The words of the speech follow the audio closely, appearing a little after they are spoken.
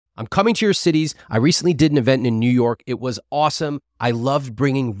I'm coming to your cities. I recently did an event in New York. It was awesome. I loved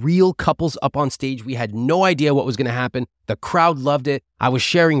bringing real couples up on stage. We had no idea what was going to happen. The crowd loved it. I was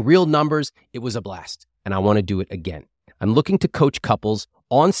sharing real numbers. It was a blast, and I want to do it again. I'm looking to coach couples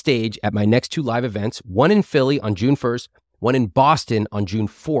on stage at my next 2 live events, one in Philly on June 1st, one in Boston on June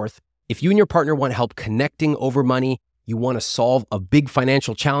 4th. If you and your partner want help connecting over money, you want to solve a big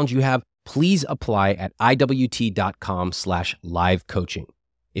financial challenge you have, please apply at iwt.com/live coaching.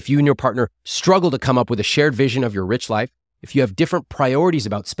 If you and your partner struggle to come up with a shared vision of your rich life, if you have different priorities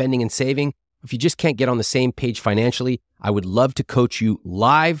about spending and saving, if you just can't get on the same page financially, I would love to coach you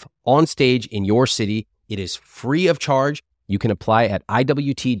live on stage in your city. It is free of charge. You can apply at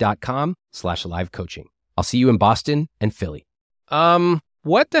iwt.com/live coaching. I'll see you in Boston and Philly.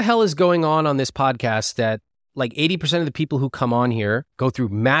 What the hell is going on this podcast that like 80% of the people who come on here go through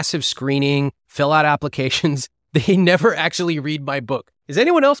massive screening, fill out applications. They never actually read my book. Is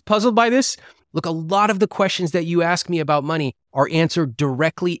anyone else puzzled by this? Look, a lot of the questions that you ask me about money are answered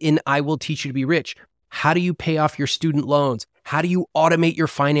directly in I Will Teach You to Be Rich. How do you pay off your student loans? How do you automate your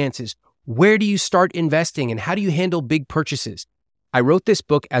finances? Where do you start investing? And how do you handle big purchases? I wrote this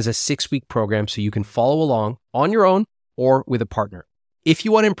book as a 6-week program so you can follow along on your own or with a partner. If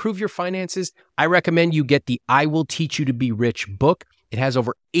you want to improve your finances, I recommend you get the I Will Teach You to Be Rich book. It has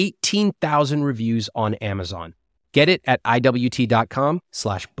over 18,000 reviews on Amazon. Get it at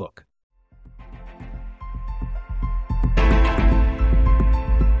iwt.com/book.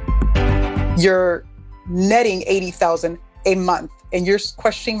 You're netting $80,000 a month and you're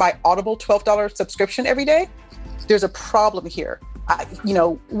questioning my Audible $12 subscription every day. There's a problem here.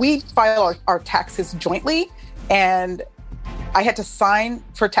 We file our taxes jointly, and I had to sign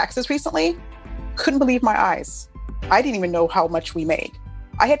for taxes recently. Couldn't believe my eyes. I didn't even know how much we made.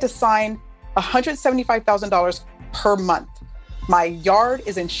 I had to sign $175,000 per month. My yard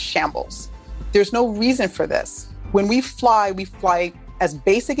is in shambles. There's no reason for this. When we fly as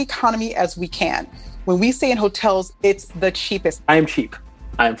basic economy as we can. When we stay in hotels, it's the cheapest. I am cheap.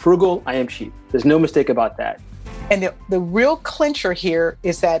 I am frugal. I am cheap. There's no mistake about that. And the real clincher here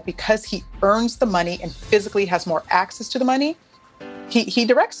is that because he earns the money and physically has more access to the money, he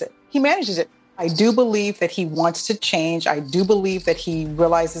directs it. He manages it. I do believe that he wants to change. I do believe that he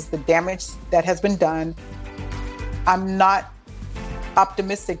realizes the damage that has been done. I'm not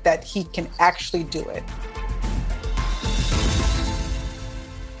optimistic that he can actually do it.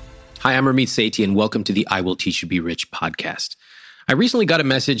 Hi, I'm Ramit Sethi, and welcome to the I Will Teach You to Be Rich podcast. I recently got a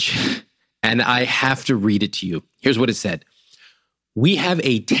message, and I have to read it to you. Here's what it said. We have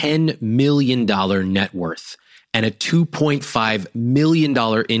a $10 million net worth and a $2.5 million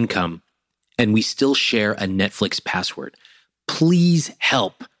income, and we still share a Netflix password. Please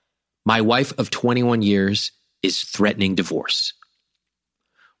help. My wife of 21 years is threatening divorce.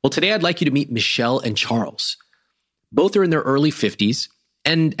 Well, today I'd like you to meet Michelle and Charles. Both are in their early 50s.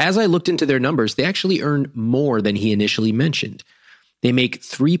 And as I looked into their numbers, they actually earn more than he initially mentioned. They make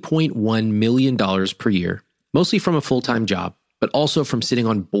 $3.1 million per year, mostly from a full-time job, but also from sitting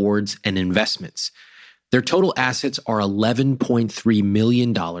on boards and investments. Their total assets are $11.3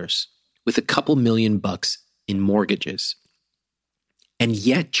 million, with a couple million bucks in mortgages. And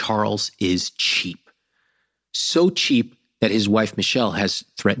yet Charles is cheap. So cheap that his wife, Michelle, has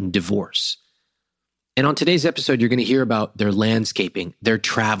threatened divorce. And on today's episode, you're going to hear about their landscaping, their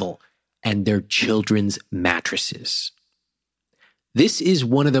travel, and their children's mattresses. This is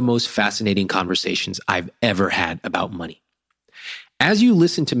one of the most fascinating conversations I've ever had about money. As you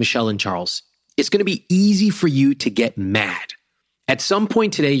listen to Michelle and Charles, it's going to be easy for you to get mad. At some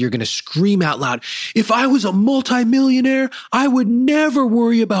point today, you're going to scream out loud, "If I was a multimillionaire, I would never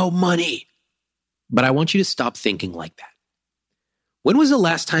worry about money." But I want you to stop thinking like that. When was the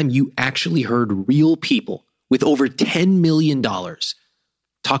last time you actually heard real people with over $10 million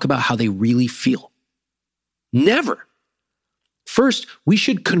talk about how they really feel? Never. First, we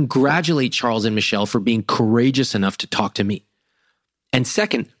should congratulate Charles and Michelle for being courageous enough to talk to me. And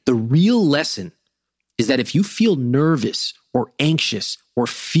second, the real lesson is that if you feel nervous or anxious or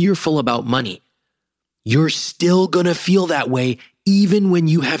fearful about money, you're still going to feel that way even when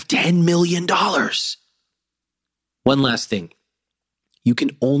you have $10 million. One last thing. You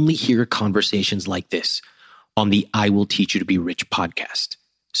can only hear conversations like this on the I Will Teach You to Be Rich podcast.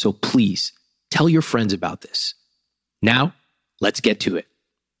 So please tell your friends about this. Now, let's get to it.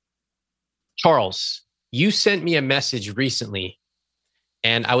 Charles, you sent me a message recently,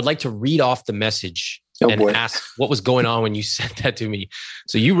 and I would like to read off the message ask what was going on when you sent that to me.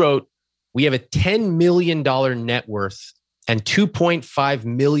 So you wrote, "We have a $10 million net worth and $2.5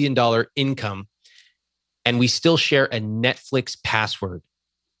 million income, and we still share a Netflix password.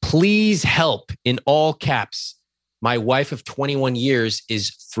 Please help, in all caps. My wife of 21 years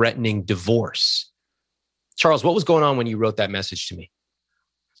is threatening divorce. Charles, what was going on when you wrote that message to me?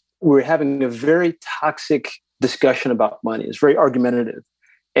 We're having a very toxic discussion about money. It's very argumentative.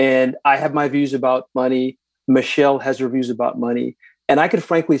 And I have my views about money. Michelle has her views about money. And I could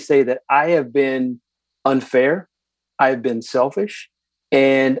frankly say that I have been unfair. I've been selfish.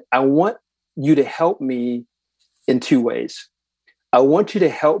 And I want you to help me in two ways. I want you to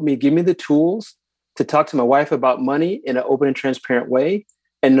help me, give me the tools to talk to my wife about money in an open and transparent way.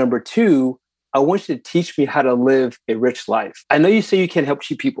 And number two, I want you to teach me how to live a rich life. I know you say you can't help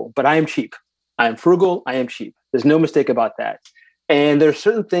cheap people, but I am cheap. I am frugal. I am cheap. There's no mistake about that. And there are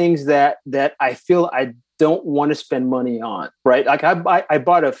certain things that I feel I don't want to spend money on, right? Like I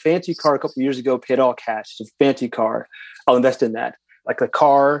bought a fancy car a couple of years ago, paid all cash. It's a fancy car. I'll invest in that. Like a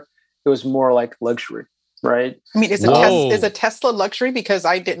car, it was more like luxury, right? I mean, is a Tesla luxury? Because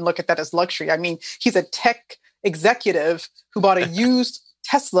I didn't look at that as luxury. I mean, he's a tech executive who bought a used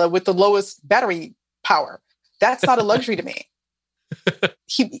Tesla with the lowest battery power. That's not a luxury to me.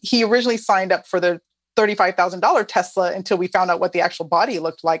 He originally signed up for the $35,000 Tesla until we found out what the actual body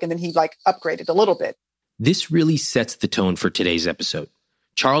looked like. And then he upgraded a little bit. This really sets the tone for today's episode.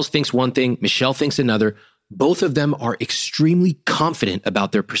 Charles thinks one thing, Michelle thinks another. Both of them are extremely confident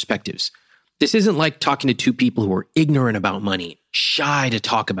about their perspectives. This isn't like talking to two people who are ignorant about money, shy to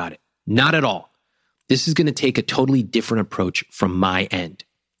talk about it. Not at all. This is going to take a totally different approach from my end.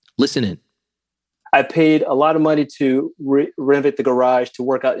 Listen in. I paid a lot of money to renovate the garage to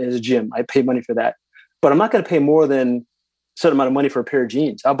work out in a gym. I paid money for that. But I'm not going to pay more than a certain amount of money for a pair of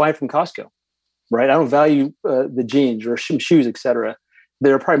jeans. I'll buy it from Costco, right? I don't value the jeans or shoes, et cetera.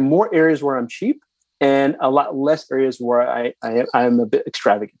 There are probably more areas where I'm cheap and a lot less areas where I am a bit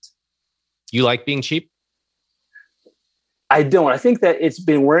extravagant. You like being cheap? I don't. I think that it's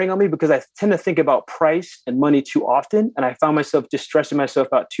been wearing on me because I tend to think about price and money too often. And I found myself just stressing myself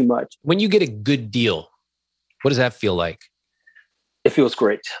out too much. When you get a good deal, what does that feel like? It feels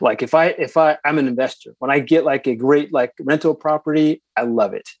great. Like if I'm an investor, when I get like a great like rental property, I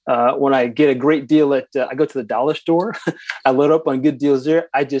love it. When I get a great deal at, I go to the dollar store, I load up on good deals there.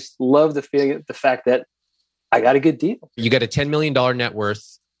 I just love the feeling, the fact that I got a good deal. You got a $10 million net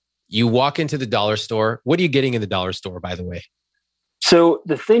worth. You walk into the dollar store. What are you getting in the dollar store, by the way? So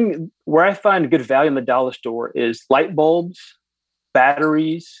the thing where I find good value in the dollar store is light bulbs,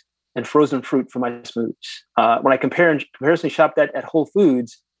 batteries, and frozen fruit for my smoothies. When I comparison shop that at Whole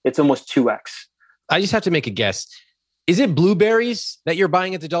Foods, it's almost 2x. I just have to make a guess. Is it blueberries that you're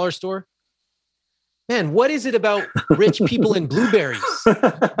buying at the dollar store? Man, what is it about rich people and blueberries?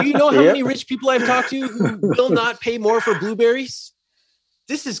 Do you know how many rich people I've talked to who will not pay more for blueberries?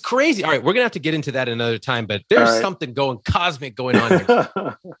 This is crazy. All right, we're going to have to get into that another time, but there's something cosmic going on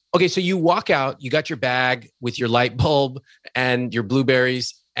here. Okay, so you walk out, you got your bag with your light bulb and your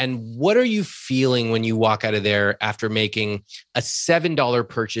blueberries. And what are you feeling when you walk out of there after making a $7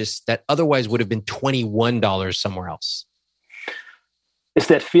 purchase that otherwise would have been $21 somewhere else? It's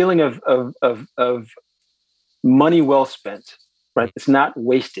that feeling of money well spent, right? It's not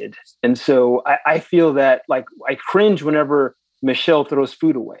wasted. And so I feel that like I cringe whenever Michelle throws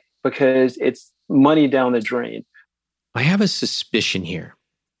food away because it's money down the drain. I have a suspicion here.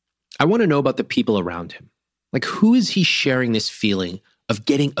 I want to know about the people around him. Like, who is he sharing this feeling of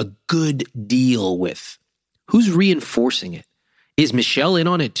getting a good deal with? Who's reinforcing it? Is Michelle in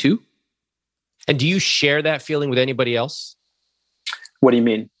on it too? And do you share that feeling with anybody else? What do you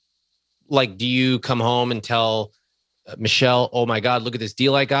mean? Like, do you come home and tell Michelle, oh my God, look at this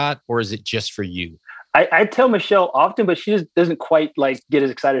deal I got? Or is it just for you? I tell Michelle often, but she just doesn't quite like get as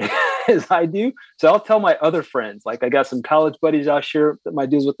excited as I do. So I'll tell my other friends, like I got some college buddies I'll share my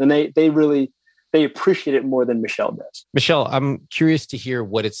deals with, and they appreciate it more than Michelle does. Michelle, I'm curious to hear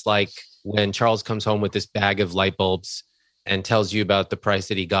what it's like when Charles comes home with this bag of light bulbs and tells you about the price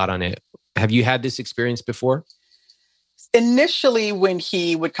that he got on it. Have you had this experience before? Initially, when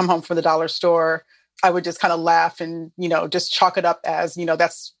he would come home from the dollar store, I would just kind of laugh and, just chalk it up as,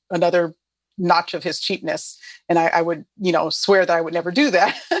 that's another notch of his cheapness. And I would, swear that I would never do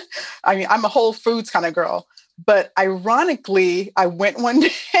that. I mean, I'm a Whole Foods kind of girl. But ironically, I went one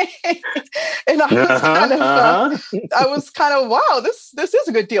day and I was kind of, wow, this is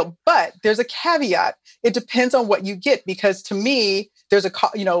a good deal. But there's a caveat. It depends on what you get, because to me, there's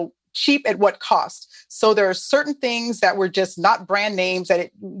cheap at what cost. So there are certain things that were just not brand names that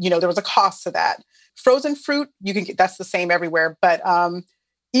there was a cost to that. Frozen fruit, you can get, that's the same everywhere. But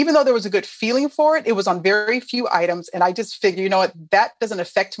even though there was a good feeling for it, it was on very few items. And I just figured, that doesn't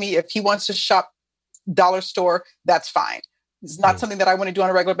affect me. If he wants to shop dollar store, that's fine. It's not something that I want to do on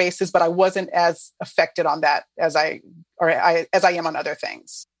a regular basis, but I wasn't as affected on that as I am on other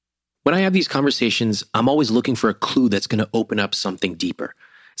things. When I have these conversations, I'm always looking for a clue that's going to open up something deeper.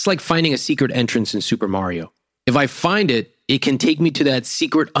 It's like finding a secret entrance in Super Mario. If I find it, it can take me to that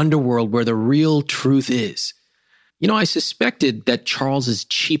secret underworld where the real truth is. You know, I suspected that Charles's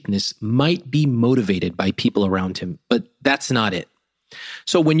cheapness might be motivated by people around him, but that's not it.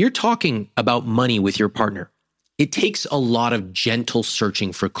 So when you're talking about money with your partner, it takes a lot of gentle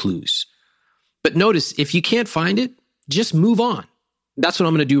searching for clues. But notice, if you can't find it, just move on. That's what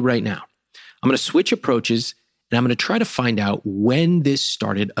I'm going to do right now. I'm going to switch approaches, and I'm going to try to find out when this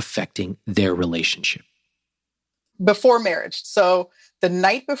started affecting their relationship. Before marriage. So the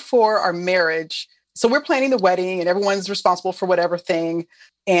night before our marriage, so we're planning the wedding and everyone's responsible for whatever thing.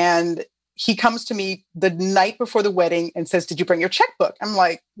 And he comes to me the night before the wedding and says, "Did you bring your checkbook?" I'm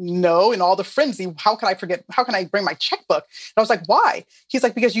like, "No." In all the frenzy, how can I forget? How can I bring my checkbook? And I was like, "Why?" He's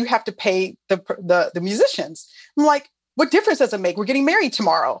like, "Because you have to pay the musicians." I'm like, "What difference does it make? We're getting married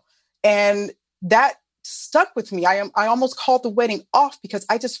tomorrow." And that stuck with me. I almost called the wedding off because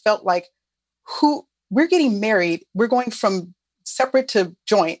I just felt like, we're getting married. We're going from separate to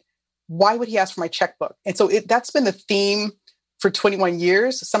joint. Why would he ask for my checkbook? And so that's been the theme for 21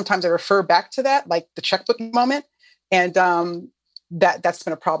 years. Sometimes I refer back to that, like the checkbook moment. And that's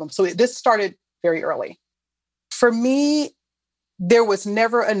been a problem. So this started very early. For me, there was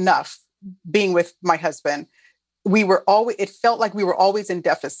never enough being with my husband. It felt like we were always in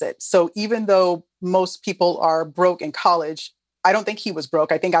deficit. So even though most people are broke in college, I don't think he was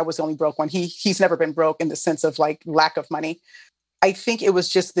broke. I think I was the only broke one. He's never been broke in the sense of like lack of money. I think it was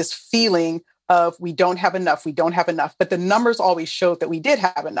just this feeling of we don't have enough. But the numbers always showed that we did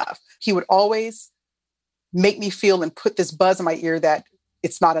have enough. He would always make me feel and put this buzz in my ear that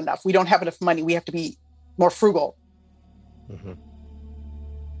it's not enough. We don't have enough money. We have to be more frugal. Mm-hmm.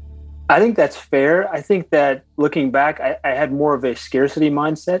 I think that's fair. I think that looking back, I had more of a scarcity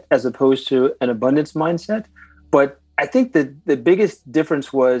mindset as opposed to an abundance mindset. But I think that the biggest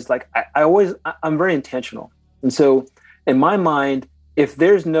difference was like, I'm very intentional. And so in my mind, if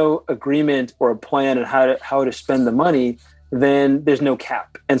there's no agreement or a plan on how to spend the money, then there's no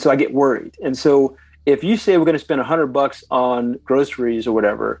cap. And so I get worried. And so if you say we're going to spend $100 on groceries or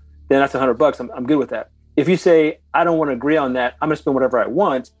whatever, then that's $100. I'm good with that. If you say, I don't want to agree on that, I'm going to spend whatever I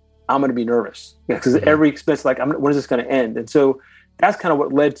want, I'm going to be nervous because every expense, like, when is this going to end? And so that's kind of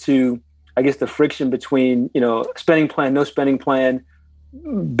what led to, I guess, the friction between, spending plan, no spending plan,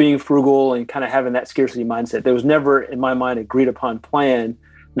 being frugal, and kind of having that scarcity mindset. There was never, in my mind, agreed upon plan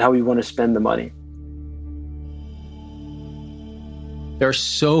on how we want to spend the money. There are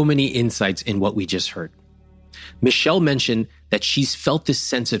so many insights in what we just heard. Michelle mentioned that she's felt this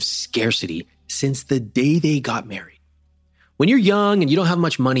sense of scarcity since the day they got married. When you're young and you don't have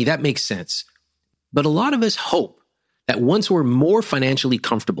much money, that makes sense. But a lot of us hope that once we're more financially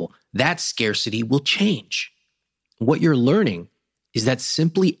comfortable, that scarcity will change. What you're learning is that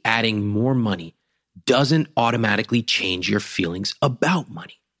simply adding more money doesn't automatically change your feelings about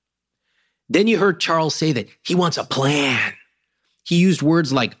money. Then you heard Charles say that he wants a plan. He used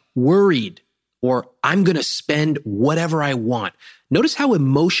words like worried or I'm going to spend whatever I want. Notice how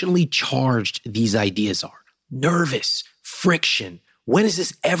emotionally charged these ideas are. Nervous, friction. When is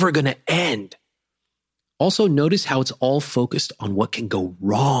this ever going to end? Also, notice how it's all focused on what can go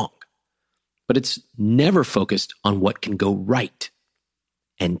wrong, but it's never focused on what can go right.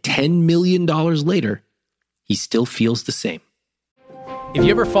 And $10 million later, he still feels the same. If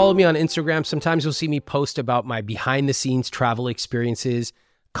you ever follow me on Instagram, sometimes you'll see me post about my behind-the-scenes travel experiences,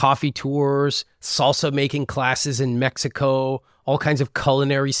 coffee tours, salsa making classes in Mexico, all kinds of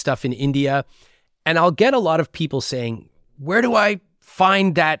culinary stuff in India. And I'll get a lot of people saying, where do I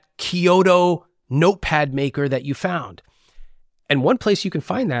find that Kyoto notepad maker that you found? And one place you can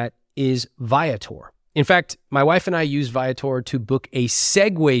find that is Viator. In fact, my wife and I used Viator to book a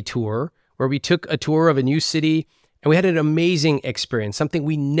Segway tour where we took a tour of a new city and we had an amazing experience, something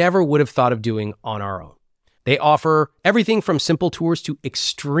we never would have thought of doing on our own. They offer everything from simple tours to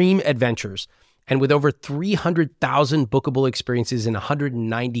extreme adventures. And with over 300,000 bookable experiences in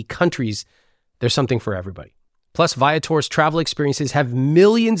 190 countries, there's something for everybody. Plus, Viator's travel experiences have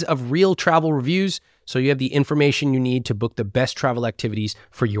millions of real travel reviews, so you have the information you need to book the best travel activities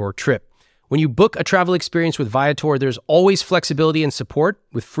for your trip. When you book a travel experience with Viator, there's always flexibility and support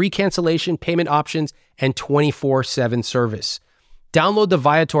with free cancellation, payment options, and 24/7 service. Download the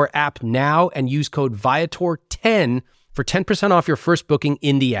Viator app now and use code Viator10 for 10% off your first booking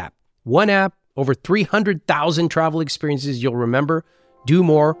in the app. One app, over 300,000 travel experiences you'll remember. Do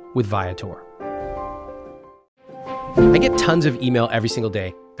more with Viator. I get tons of email every single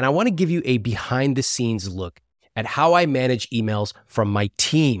day, and I want to give you a behind the scenes look at how I manage emails from my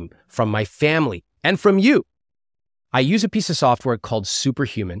team, from my family, and from you. I use a piece of software called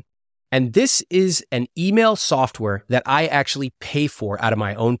Superhuman, and this is an email software that I actually pay for out of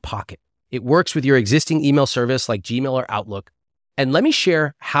my own pocket. It works with your existing email service like Gmail or Outlook. And let me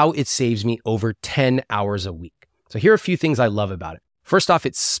share how it saves me over 10 hours a week. So here are a few things I love about it. First off,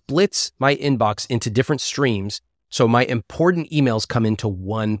 it splits my inbox into different streams, so my important emails come into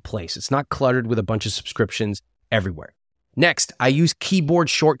one place. It's not cluttered with a bunch of subscriptions everywhere. Next, I use keyboard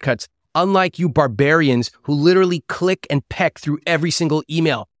shortcuts, unlike you barbarians who literally click and peck through every single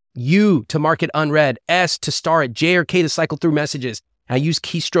email. U to mark it unread, S to star it, J or K to cycle through messages. I use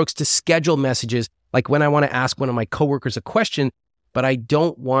keystrokes to schedule messages, like when I want to ask one of my coworkers a question, but I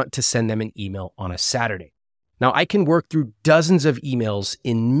don't want to send them an email on a Saturday. Now, I can work through dozens of emails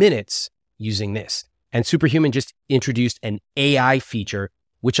in minutes using this. And Superhuman just introduced an AI feature,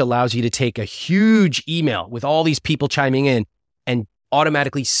 which allows you to take a huge email with all these people chiming in and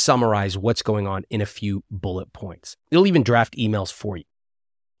automatically summarize what's going on in a few bullet points. It'll even draft emails for you.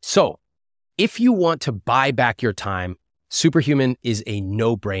 So if you want to buy back your time, Superhuman is a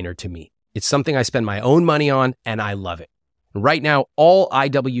no-brainer to me. It's something I spend my own money on, and I love it. Right now, all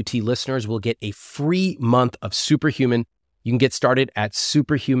IWT listeners will get a free month of Superhuman. You can get started at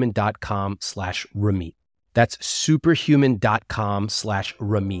superhuman.com/Ramit. That's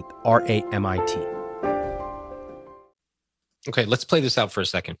superhuman.com/Ramit, R-A-M-I-T. Okay, let's play this out for a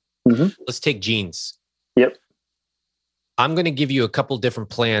second. Let's take jeans. Yep. I'm going to give you a couple different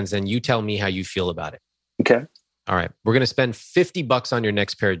plans and you tell me how you feel about it. Okay. All right. We're going to spend $50 on your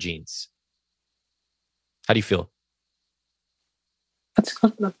next pair of jeans. How do you feel? It's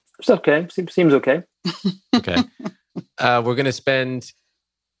okay. Seems okay. Okay. We're going to spend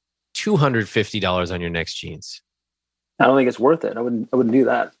 $250 on your next jeans. I don't think it's worth it. I wouldn't do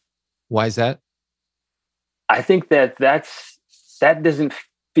that. Why is that? I think that doesn't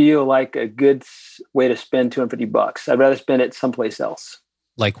feel like a good way to spend $250. I'd rather spend it someplace else.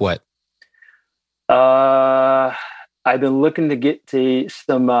 Like what? I've been looking to get to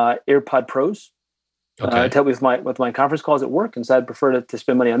some AirPod Pros. Okay. To help with my conference calls at work, and so I'd prefer to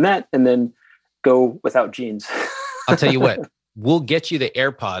spend money on that and then go without jeans. I'll tell you what, we'll get you the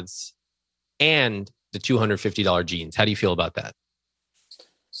AirPods and the $250 jeans. How do you feel about that?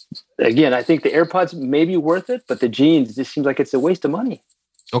 Again, I think the AirPods may be worth it, but the jeans just seems like it's a waste of money.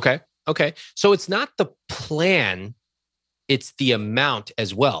 Okay. So it's not the plan, it's the amount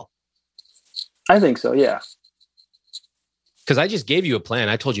as well. I think so, yeah. Because I just gave you a plan.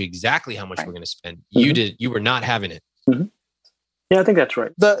 I told you exactly how much we're going to spend. Mm-hmm. You were not having it. Mm-hmm. Yeah, I think that's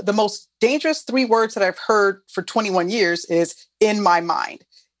right. The most dangerous 3 words that I've heard for 21 years is in my mind.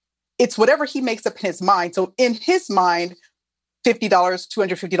 It's whatever he makes up in his mind. So in his mind, $50,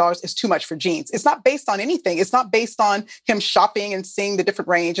 $250 is too much for jeans. It's not based on anything. It's not based on him shopping and seeing the different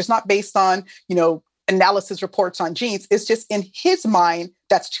range. It's not based on, analysis reports on jeans. It's just in his mind,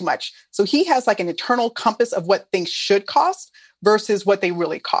 that's too much. So he has like an internal compass of what things should cost versus what they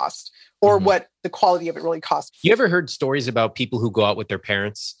really cost or what the quality of it really costs. You ever heard stories about people who go out with their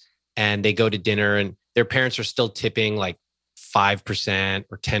parents and they go to dinner and their parents are still tipping like 5%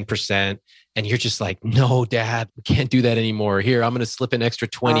 or 10%. And you're just like, no, Dad, we can't do that anymore. Here, I'm going to slip an extra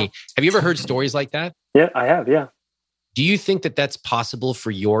 20. Have you ever heard stories like that? Yeah, I have. Yeah. Do you think that that's possible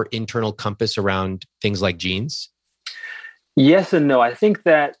for your internal compass around things like jeans? Yes and no. I think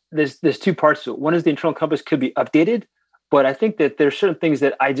that there's 2 parts to it. One is the internal compass could be updated, but I think that there's certain things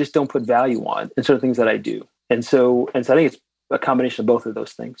that I just don't put value on and certain things that I do. And so I think it's a combination of both of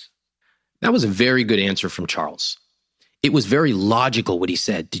those things. That was a very good answer from Charles. It was very logical what he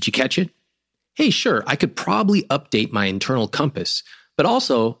said. Did you catch it? Hey, sure, I could probably update my internal compass, but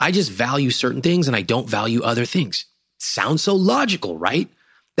also I just value certain things and I don't value other things. Sounds so logical, right?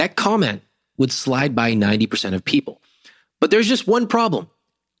 That comment would slide by 90% of people. But there's just one problem.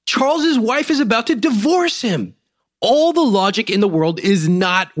 Charles's wife is about to divorce him. All the logic in the world is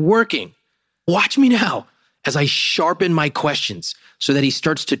not working. Watch me now as I sharpen my questions so that he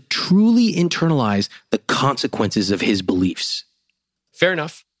starts to truly internalize the consequences of his beliefs. Fair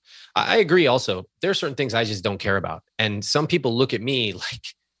enough. I agree also. There are certain things I just don't care about. And some people look at me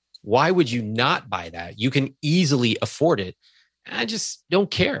like, why would you not buy that? You can easily afford it. I just don't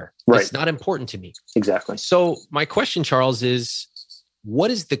care. Right. It's not important to me. Exactly. So my question, Charles, is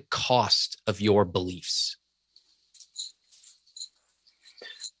what is the cost of your beliefs?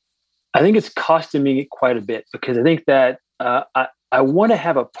 I think it's costing me quite a bit because I think that I want to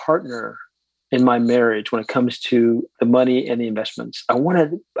have a partner in my marriage when it comes to the money and the investments. I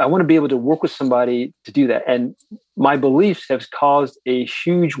want to be able to work with somebody to do that. And my beliefs have caused a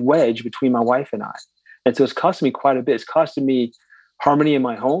huge wedge between my wife and I. And so it's costing me quite a bit. It's costing me harmony in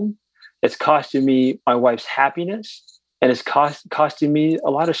my home. It's costing me my wife's happiness, and it's costing me a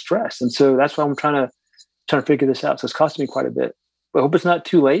lot of stress. And so that's why I'm trying to figure this out. So it's costing me quite a bit. I hope it's not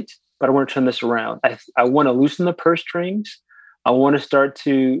too late, but I want to turn this around. I want to loosen the purse strings. I want to start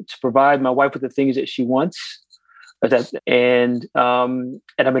to provide my wife with the things that she wants. And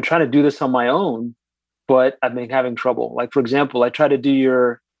I've been trying to do this on my own, but I've been having trouble. Like, for example, I tried to do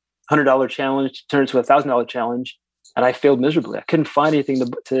your $100 challenge, turn it to a $1,000 challenge, and I failed miserably. I couldn't find anything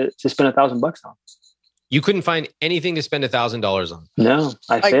to spend $1,000 on. You couldn't find anything to spend $1,000 on? No,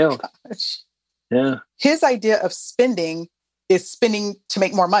 I failed. Gosh. Yeah. His idea of spending is spending to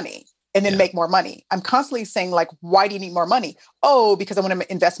make more money and then make more money. I'm constantly saying, like, why do you need more money? Oh, because I want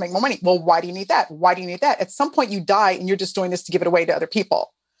to invest, make more money. Well, why do you need that? Why do you need that? At some point you die and you're just doing this to give it away to other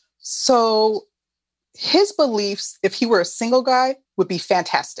people. So his beliefs, if he were a single guy, would be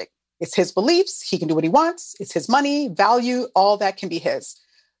fantastic. It's his beliefs. He can do what he wants. It's his money, value, all that can be his.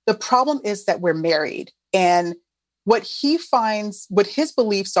 The problem is that we're married, and what he finds, what his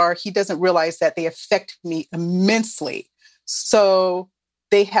beliefs are, he doesn't realize that they affect me immensely. So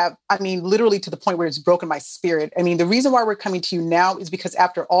they have, literally to the point where it's broken my spirit. The reason why we're coming to you now is because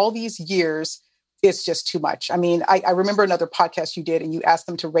after all these years, it's just too much. I remember another podcast you did and you asked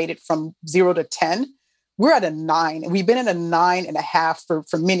them to rate it from 0 to 10. We're at a 9, and we've been at a 9.5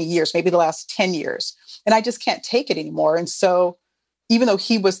 for many years, maybe the last 10 years. And I just can't take it anymore. And so even though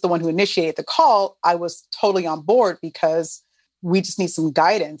he was the one who initiated the call, I was totally on board because we just need some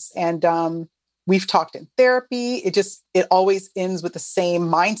guidance. And we've talked in therapy. It always ends with the same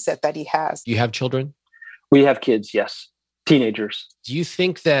mindset that he has. Do you have children? We have kids, yes. Teenagers. Do you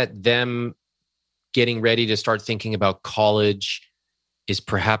think that them getting ready to start thinking about college is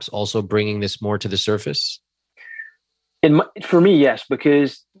perhaps also bringing this more to the surface? For me, yes,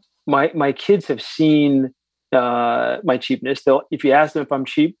 because my kids have seen my cheapness. If you ask them if I'm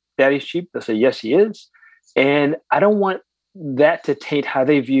cheap, daddy's cheap, they'll say, yes, he is. And I don't want that to taint how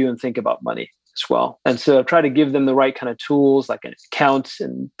they view and think about money as well. And so I've tried to give them the right kind of tools, like accounts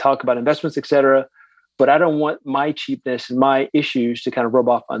and talk about investments, et cetera. But I don't want my cheapness and my issues to kind of rub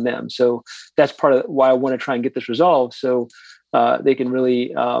off on them. So that's part of why I want to try and get this resolved. So they can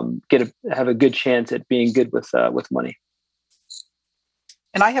really have a good chance at being good with money.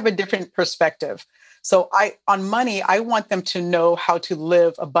 And I have a different perspective. So on money, I want them to know how to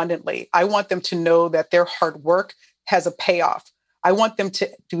live abundantly. I want them to know that their hard work has a payoff. I want them to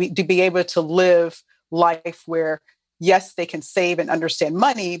be able to live life where, yes, they can save and understand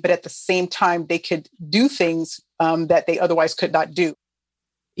money, but at the same time, they could do things that they otherwise could not do.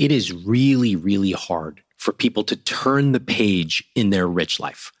 It is really, really hard for people to turn the page in their rich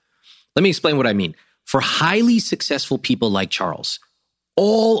life. Let me explain what I mean. For highly successful people like Charles,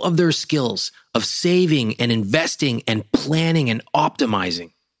 all of their skills of saving and investing and planning and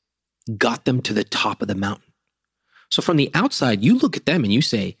optimizing got them to the top of the mountain. So from the outside, you look at them and you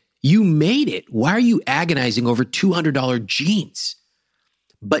say, you made it. Why are you agonizing over $200 jeans?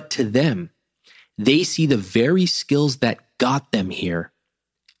 But to them, they see the very skills that got them here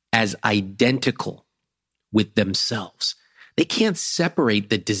as identical with themselves. They can't separate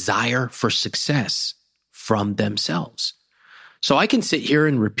the desire for success from themselves. So I can sit here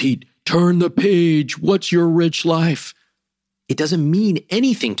and repeat, turn the page, what's your rich life? It doesn't mean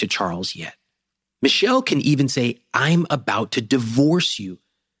anything to Charles yet. Michelle can even say, I'm about to divorce you.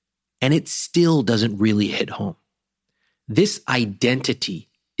 And it still doesn't really hit home. This identity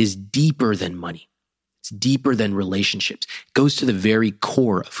is deeper than money. It's deeper than relationships. It goes to the very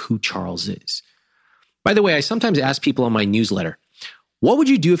core of who Charles is. By the way, I sometimes ask people on my newsletter, what would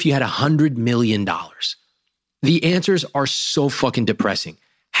you do if you had $100 million? The answers are so fucking depressing.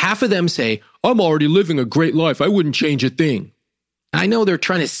 Half of them say, I'm already living a great life. I wouldn't change a thing. I know they're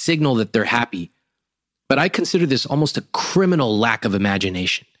trying to signal that they're happy, but I consider this almost a criminal lack of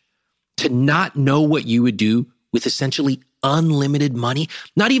imagination. To not know what you would do with essentially unlimited money,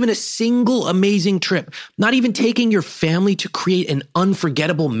 not even a single amazing trip, not even taking your family to create an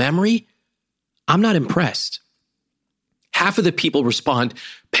unforgettable memory, I'm not impressed. Half of the people respond,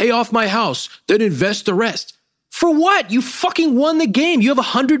 pay off my house, then invest the rest. For what? You fucking won the game. You have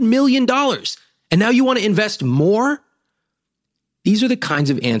 $100 million. And now you want to invest more? These are the kinds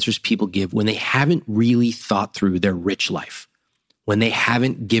of answers people give when they haven't really thought through their rich life, when they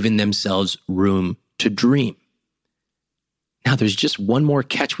haven't given themselves room to dream. Now, there's just one more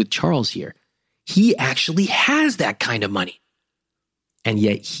catch with Charles here. He actually has that kind of money. and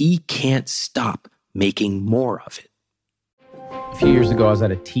yet he can't stop making more of it. A few years ago, I was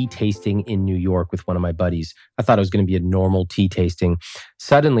at a tea tasting in New York with one of my buddies. I thought it was going to be a normal tea tasting.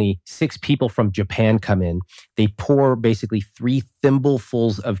 Suddenly, 6 people from Japan come in. They pour basically 3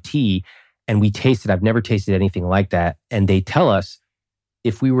 thimblefuls of tea, and we tasted. I've never tasted anything like that. And they tell us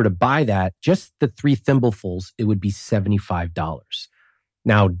if we were to buy that, just the 3 thimblefuls, it would be $75.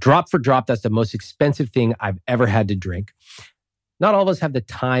 Now, drop for drop, that's the most expensive thing I've ever had to drink. Not all of us have the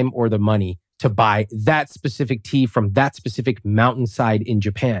time or the money to buy that specific tea from that specific mountainside in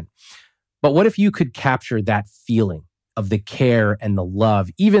Japan. But what if you could capture that feeling of the care and the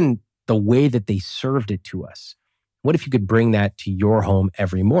love, even the way that they served it to us? What if you could bring that to your home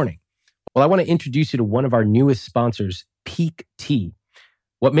every morning? Well, I want to introduce you to one of our newest sponsors, Pique Tea.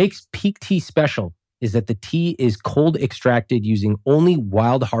 What makes Pique Tea special is that the tea is cold extracted using only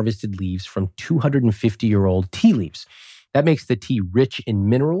wild harvested leaves from 250-year-old tea leaves. That makes the tea rich in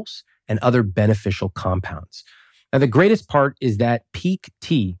minerals and other beneficial compounds. Now, the greatest part is that Pique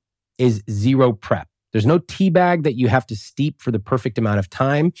Tea is zero prep. There's no tea bag that you have to steep for the perfect amount of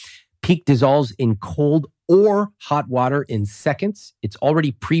time. Pique dissolves in cold or hot water in seconds. It's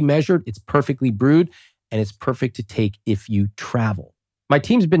already pre-measured, it's perfectly brewed, and it's perfect to take if you travel. My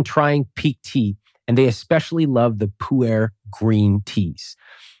team's been trying Pique Tea, and they especially love the Pu'er green teas.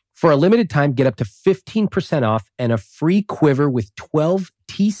 For a limited time, get up to 15% off and a free quiver with 12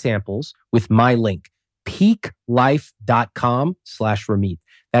 tea samples with my link, piquelife.com/Ramit.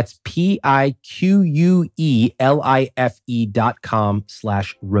 That's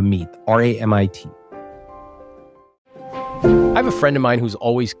PIQUELIFE.com/Ramit, RAMIT. I have a friend of mine who's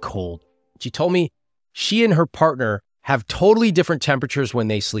always cold. She told me she and her partner have totally different temperatures when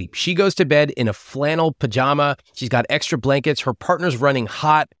they sleep. She goes to bed in a flannel pajama. She's got extra blankets. Her partner's running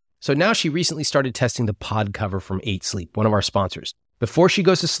hot. So now she recently started testing the pod cover from 8 Sleep, one of our sponsors. Before she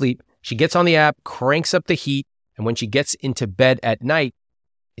goes to sleep, she gets on the app, cranks up the heat, and when she gets into bed at night,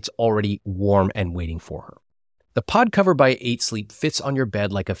 it's already warm and waiting for her. The pod cover by 8 Sleep fits on your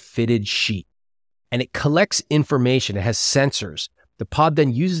bed like a fitted sheet, and it collects information. It has sensors. The pod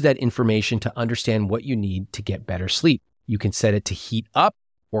then uses that information to understand what you need to get better sleep. You can set it to heat up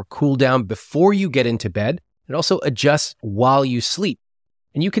or cool down before you get into bed. It also adjusts while you sleep.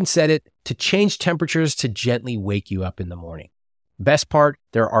 And you can set it to change temperatures to gently wake you up in the morning. Best part,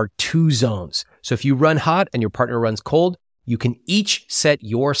 there are 2 zones. So if you run hot and your partner runs cold, you can each set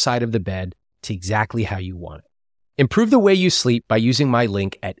your side of the bed to exactly how you want it. Improve the way you sleep by using my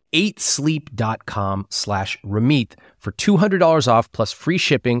link at 8sleep.com/Ramit for $200 off plus free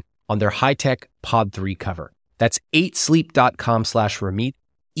shipping on their high-tech Pod 3 cover. That's 8sleep.com/Ramit,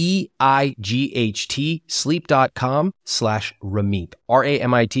 EIGHT, sleep.com/Ramit,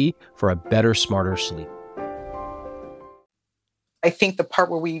 RAMIT, for a better, smarter sleep. I think the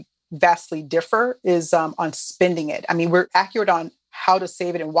part where we vastly differ is on spending it. I mean, we're accurate on how to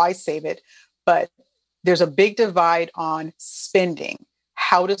save it and why save it, but there's a big divide on spending,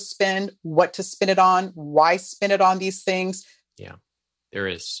 how to spend, what to spend it on, why spend it on these things. Yeah, there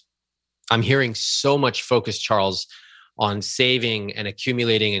is. I'm hearing so much focus, Charles, on saving and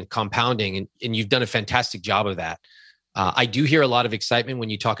accumulating and compounding, and you've done a fantastic job of that. I do hear a lot of excitement when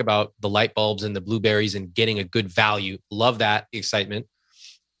you talk about the light bulbs and the blueberries and getting a good value. Love that excitement.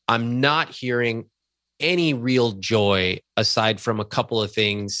 I'm not hearing any real joy aside from a couple of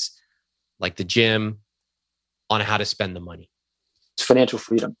things like the gym on how to spend the money. It's financial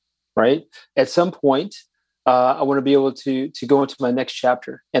freedom, right? At some point, I want to be able to go into my next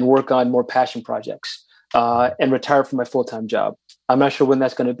chapter and work on more passion projects and retire from my full-time job. I'm not sure when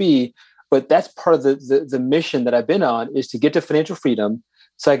that's going to be, but that's part of the mission that I've been on, is to get to financial freedom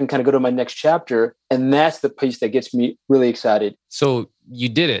so I can kind of go to my next chapter. And that's the piece that gets me really excited. So you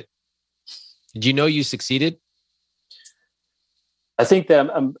did it. Did you know you succeeded? I think that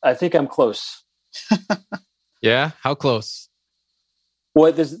I'm close. Yeah? How close?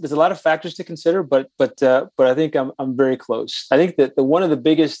 Well, there's a lot of factors to consider, but I think I'm very close. I think that one of the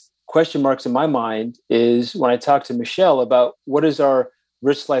biggest question marks in my mind is when I talk to Michelle about what does our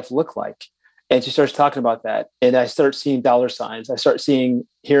rich life look like, and she starts talking about that, and I start seeing dollar signs. I start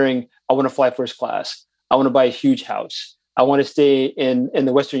hearing, I want to fly first class. I want to buy a huge house. I want to stay in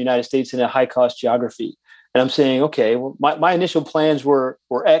the Western United States in a high cost geography. And I'm saying, okay, well, my initial plans were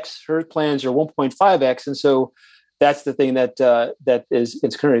X, her plans are 1.5X, and so that's the thing that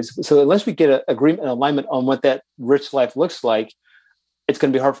is current. So unless we get an agreement and alignment on what that rich life looks like, it's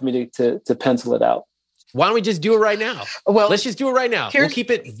going to be hard for me to pencil it out. Why don't we just do it right now? Well, let's just do it right now. We'll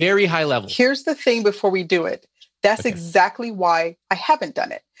keep it very high level. Here's the thing before we do it. That's exactly why I haven't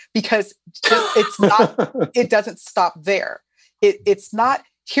done it, because it's not, it doesn't stop there. It's not,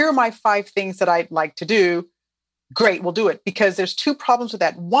 here are my 5 things that I'd like to do. Great, we'll do it. Because there's 2 problems with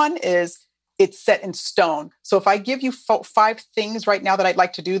that. One is it's set in stone. So if I give you 5 things right now that I'd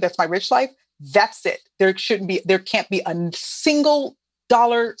like to do, that's my rich life, that's it. There can't be a single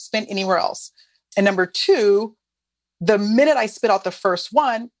dollar spent anywhere else. And number 2, the minute I spit out the first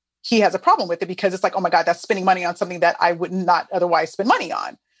one, he has a problem with it because it's like, oh my God, that's spending money on something that I would not otherwise spend money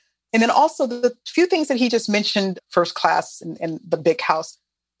on. And then also the few things that he just mentioned, first class and the big house,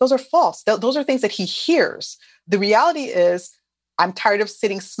 those are false. Those are things that he hears. The reality is, I'm tired of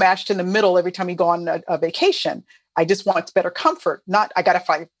sitting smashed in the middle every time we go on a vacation. I just want better comfort, not I got to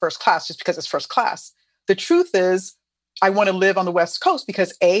fly first class just because it's first class. The truth is, I want to live on the West Coast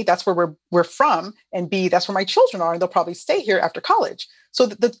because A, that's where we're from, and B, that's where my children are, and they'll probably stay here after college. So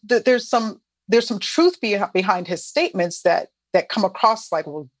there's some truth behind his statements that come across like,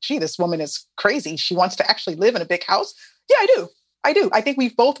 well, gee, this woman is crazy. She wants to actually live in a big house. Yeah, I do. I think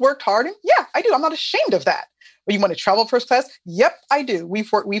we've both worked hard, and yeah, I do. I'm not ashamed of that. But you want to travel first class? Yep, I do.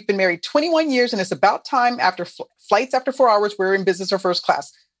 We've been married 21 years, and it's about time after flights after 4 hours, we're in business or first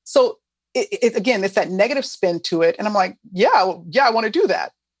class. So again, it's that negative spin to it. And I'm like, yeah, I want to do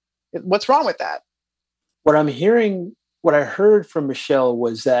that. What's wrong with that? What I heard from Michelle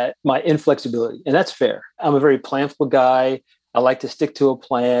was that my inflexibility, and that's fair. I'm a very planful guy. I like to stick to a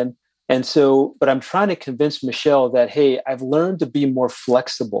plan. And so, but I'm trying to convince Michelle that, hey, I've learned to be more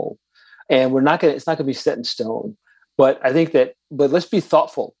flexible, and it's not going to be set in stone. But I think but let's be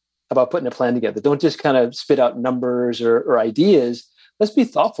thoughtful about putting a plan together. Don't just kind of spit out numbers or ideas. Let's be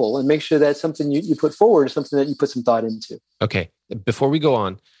thoughtful and make sure that something you put forward is something that you put some thought into. Okay. Before we go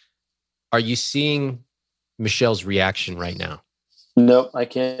on, are you seeing Michelle's reaction right now? Nope, I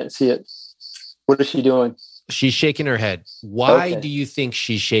can't see it. What is she doing? She's shaking her head. Why do you think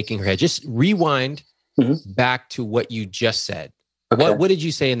she's shaking her head? Just rewind back to what you just said. Okay. What did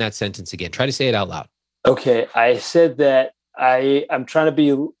you say in that sentence again? Try to say it out loud. Okay. I said that I'm trying to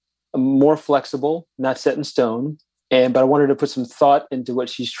be more flexible, not set in stone. But I wanted to put some thought into what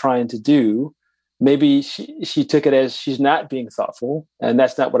she's trying to do. Maybe she took it as she's not being thoughtful, and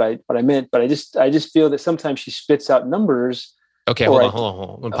that's not what I meant. But I just feel that sometimes she spits out numbers. Okay, hold on.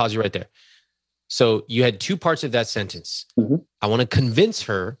 I'm going to pause you right there. So you had 2 parts of that sentence. Mm-hmm. I want to convince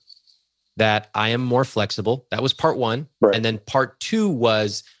her that I am more flexible. That was part 1. Right. And then part 2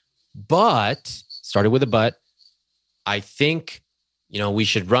 was, started with a but. I think, we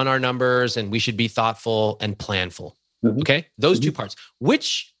should run our numbers and we should be thoughtful and planful. Mm-hmm. Okay. Those 2 parts.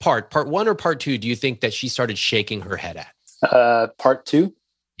 Which part 1 or part 2, do you think that she started shaking her head at? Part 2.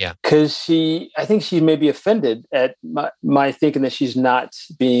 Yeah. Because I think she may be offended at my thinking that she's not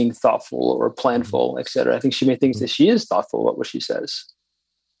being thoughtful or planful, et cetera. I think she may think that she is thoughtful about what she says.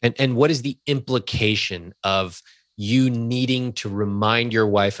 And what is the implication of you needing to remind your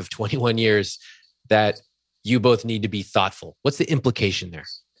wife of 21 years that you both need to be thoughtful? What's the implication there?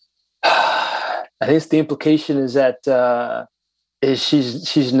 I think the implication is that she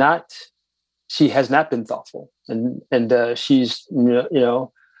has not been thoughtful, and she's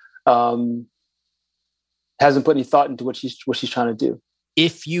hasn't put any thought into what she's trying to do.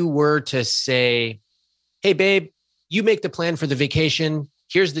 If you were to say, "Hey, babe, you make the plan for the vacation.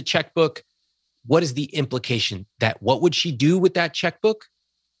 Here's the checkbook." What is the implication? That what would she do with that checkbook?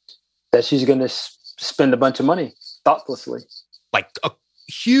 That she's going to spend a bunch of money thoughtlessly, like a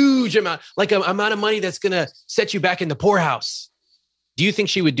huge amount, like an amount of money that's going to set you back in the poorhouse. Do you think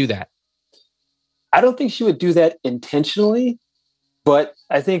she would do that? I don't think she would do that intentionally, but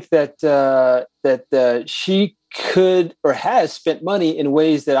I think that she could or has spent money in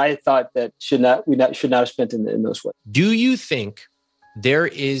ways that I thought that should not have spent in those ways. Do you think there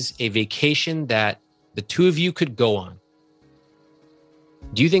is a vacation that the 2 of you could go on?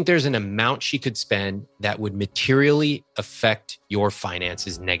 Do you think there's an amount she could spend that would materially affect your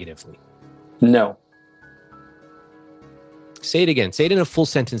finances negatively? No. Say it again. Say it in a full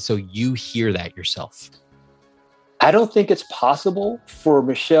sentence so you hear that yourself. I don't think it's possible for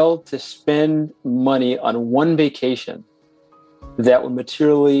Michelle to spend money on one vacation that would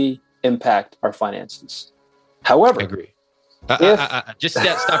materially impact our finances. However, I agree. Just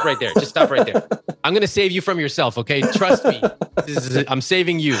stop right there. Just stop right there. I'm going to save you from yourself. Okay. Trust me. I'm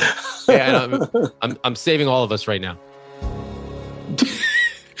saving you. Yeah, I'm saving all of us right now.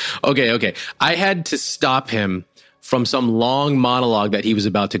 Okay. I had to stop him from some long monologue that he was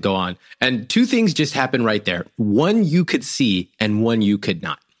about to go on. And 2 things just happened right there. One you could see and one you could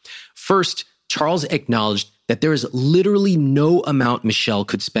not. First, Charles acknowledged that there is literally no amount Michelle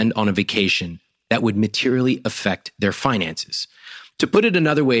could spend on a vacation that would materially affect their finances. To put it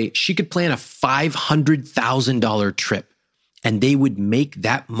another way, she could plan a $500,000 trip and they would make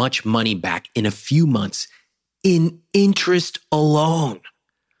that much money back in a few months in interest alone.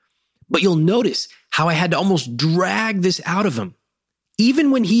 But you'll notice how I had to almost drag this out of him.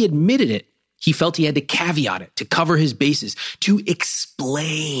 Even when he admitted it, he felt he had to caveat it, to cover his bases, to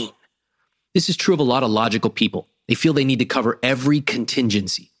explain. This is true of a lot of logical people. They feel they need to cover every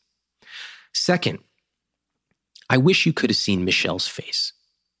contingency. Second, I wish you could have seen Michelle's face.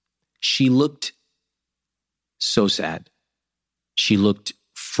 She looked so sad. She looked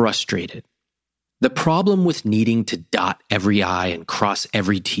frustrated. The problem with needing to dot every I and cross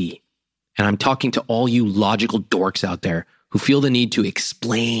every T, and I'm talking to all you logical dorks out there who feel the need to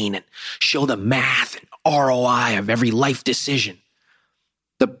explain and show the math and ROI of every life decision.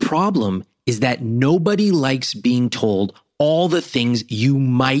 The problem is that nobody likes being told all the things you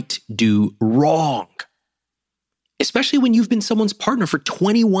might do wrong, especially when you've been someone's partner for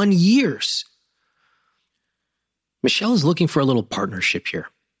 21 years. Michelle is looking for a little partnership here,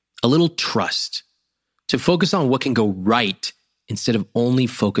 a little trust, to focus on what can go right instead of only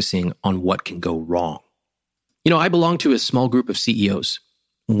focusing on what can go wrong. You know, I belong to a small group of CEOs.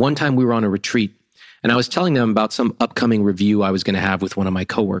 One time we were on a retreat, and I was telling them about some upcoming review I was going to have with one of my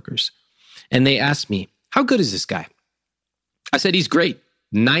coworkers. And they asked me, how good is this guy? I said, he's great.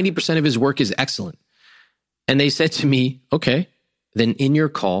 90% of his work is excellent. And they said to me, okay, then in your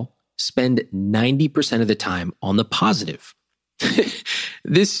call, spend 90% of the time on the positive.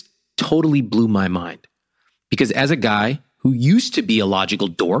 This totally blew my mind, because as a guy who used to be a logical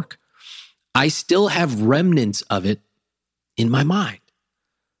dork, I still have remnants of it in my mind.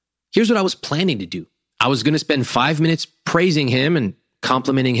 Here's what I was planning to do. I was going to spend 5 minutes praising him and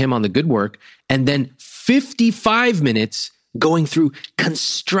complimenting him on the good work, and then 55 minutes going through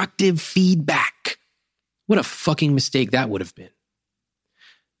constructive feedback. What a fucking mistake that would have been.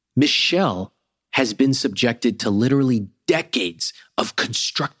 Michelle has been subjected to literally decades of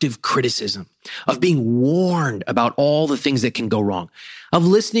constructive criticism, of being warned about all the things that can go wrong, of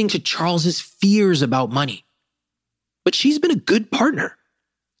listening to Charles's fears about money. But she's been a good partner.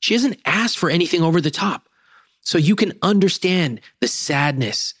 She hasn't asked for anything over the top. So you can understand the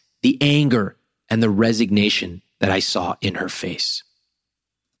sadness, the anger, and the resignation that I saw in her face.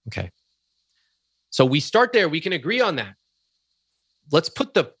 Okay. So we start there. We can agree on that. Let's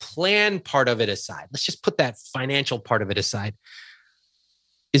put the plan part of it aside. Let's just put that financial part of it aside.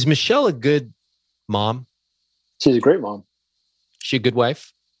 Is Michelle a good mom? She's a great mom. She a good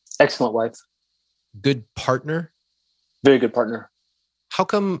wife? Excellent wife. Good partner? Very good partner. How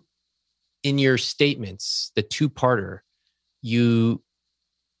come in your statements, the two-parter, you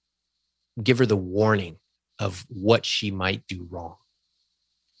give her the warning of what she might do wrong?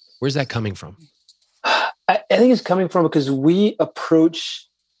 Where's that coming from? I think it's coming from because we approach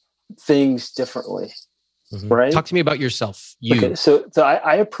things differently, right? Talk to me about yourself. Okay, so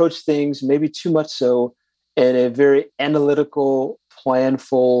I approach things maybe too much so in a very analytical,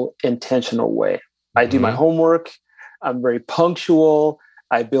 planful, intentional way. I do my homework. I'm very punctual.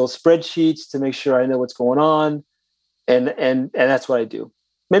 I build spreadsheets to make sure I know what's going on, and that's what I do.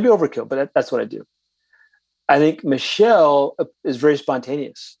 Maybe overkill, but that's what I do. I think Michelle is very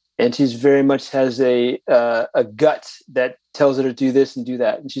spontaneous. And she's very much has a gut that tells her to do this and do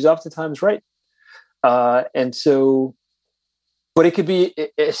that. And she's oftentimes right. And so, but it could be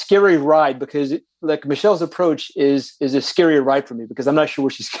a scary ride because like Michelle's approach is a scary ride for me because I'm not sure where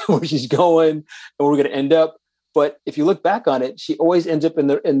she's going and where we're going to end up. But if you look back on it, she always ends up in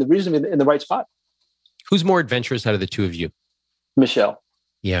the right spot. Who's more adventurous out of the two of you? Michelle.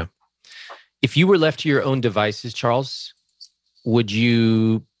 Yeah. If you were left to your own devices, Charles, would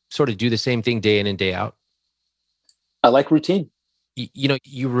you sort of do the same thing day in and day out? I like routine. You know,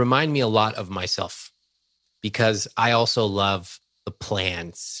 you remind me a lot of myself because I also love the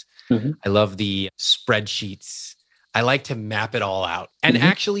plans. I love the spreadsheets. I like to map it all out. And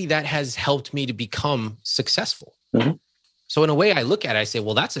actually that has helped me to become successful. So in a way I look at it, I say,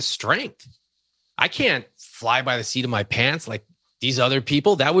 well, that's a strength. I can't fly by the seat of my pants like these other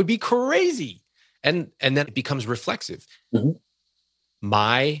people. That would be crazy. And then it becomes reflexive.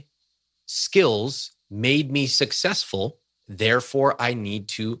 My skills made me successful. Therefore, I need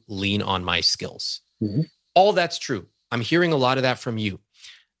to lean on my skills. All that's true. I'm hearing a lot of that from you.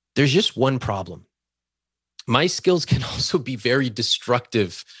 There's just one problem. My skills can also be very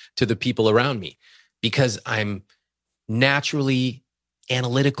destructive to the people around me because I'm naturally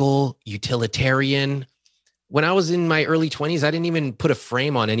analytical, utilitarian. When I was in my early 20s, I didn't even put a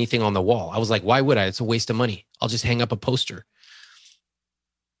frame on anything on the wall. I was like, why would I? It's a waste of money. I'll just hang up a poster.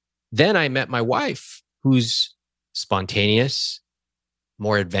 Then I met my wife, who's spontaneous,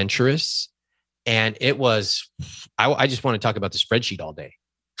 more adventurous, And it was, I just want to talk about the spreadsheet all day.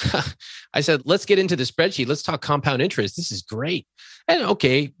 I said, let's get into the spreadsheet. Let's talk compound interest. This is great. And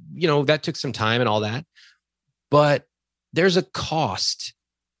okay, that took some time and all that. But there's a cost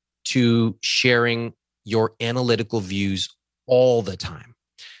to sharing your analytical views all the time.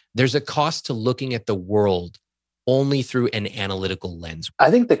 There's a cost to looking at the world only through an analytical lens. I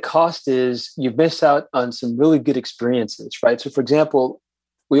think the cost is you miss out on some really good experiences, right? So for example,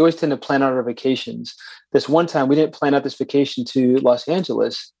 we always tend to plan out our vacations. This one time we didn't plan out this vacation to Los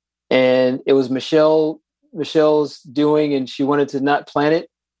Angeles, and it was Michelle's doing, and she wanted to not plan it.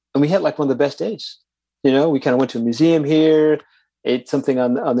 And we had like one of the best days. We kind of went to a museum here, ate something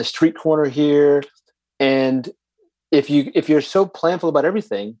on the street corner here. And if you're so planful about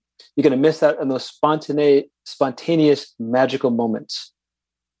everything, you're going to miss out on those spontaneous, magical moments.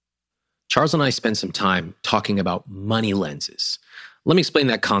 Charles and I spent some time talking about money lenses. Let me explain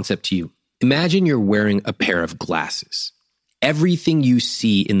that concept to you. Imagine you're wearing a pair of glasses. Everything you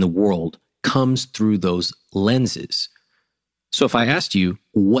see in the world comes through those lenses. So if I asked you,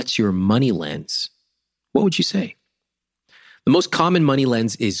 what's your money lens? What would you say? The most common money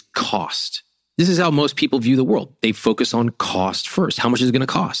lens is cost. This is how most people view the world. They focus on cost first. How much is it going to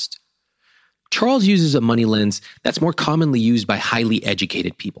cost? Charles uses a money lens that's more commonly used by highly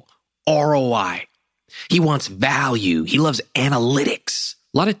educated people. ROI. He wants value. He loves analytics.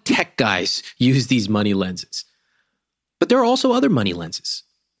 A lot of tech guys use these money lenses. But there are also other money lenses.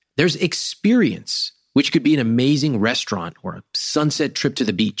 There's experience, which could be an amazing restaurant or a sunset trip to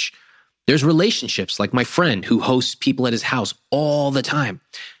the beach. There's relationships, like my friend who hosts people at his house all the time.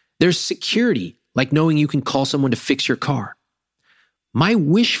 There's security, like knowing you can call someone to fix your car. My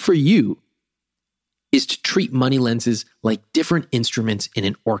wish for you is to treat money lenses like different instruments in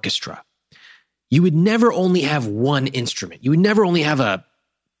an orchestra. You would never only have one instrument. You would never only have a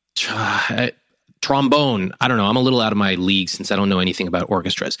trombone. I don't know. I'm a little out of my league since I don't know anything about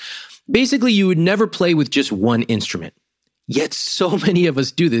orchestras. Basically, you would never play with just one instrument. Yet so many of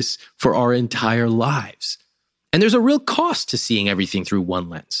us do this for our entire lives. And there's a real cost to seeing everything through one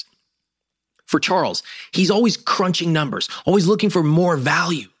lens. For Charles, he's always crunching numbers, always looking for more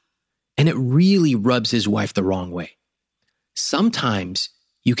value. And it really rubs his wife the wrong way. Sometimes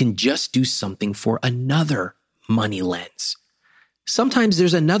you can just do something for another money lens. Sometimes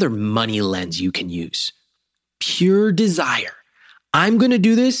there's another money lens you can use. Pure desire. I'm going to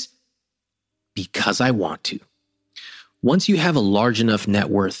do this because I want to. Once you have a large enough net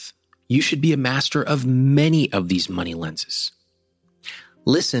worth, you should be a master of many of these money lenses.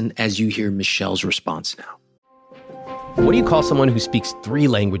 Listen as you hear Michelle's response now. What do you call someone who speaks 3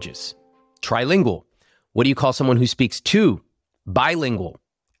 languages? Trilingual. What do you call someone who speaks 2? Bilingual.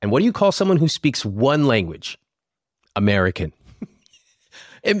 And what do you call someone who speaks 1 language? American.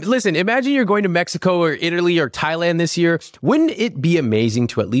 And listen, imagine you're going to Mexico or Italy or Thailand this year. Wouldn't it be amazing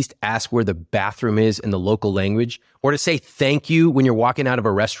to at least ask where the bathroom is in the local language, or to say thank you when you're walking out of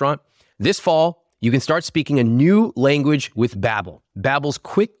a restaurant? This fall, you can start speaking a new language with Babbel. Babbel's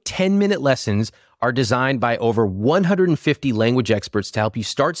quick 10-minute lessons are designed by over 150 language experts to help you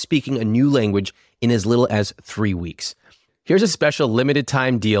start speaking a new language in as little as 3 weeks. Here's a special limited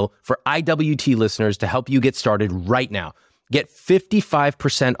time deal for IWT listeners to help you get started right now. Get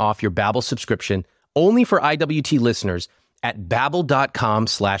 55% off your Babbel subscription only for IWT listeners at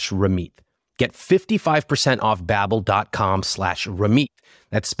babbel.com/Ramit. Get 55% off babbel.com/Ramit.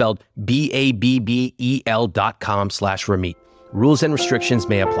 That's spelled BABBEL.com/Ramit. Rules and restrictions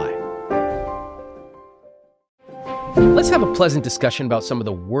may apply. Let's have a pleasant discussion about some of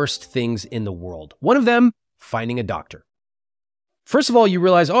the worst things in the world. One of them, finding a doctor. First of all, you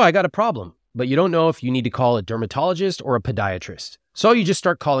realize, I got a problem, but you don't know if you need to call a dermatologist or a podiatrist. So you just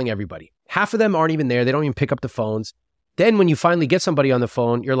start calling everybody. Half of them aren't even there. They don't even pick up the phones. Then when you finally get somebody on the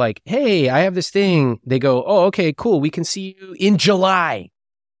phone, you're like, hey, I have this thing. They go, oh, okay, cool. We can see you in July.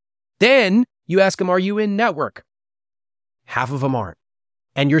 Then you ask them, are you in network? Half of them aren't.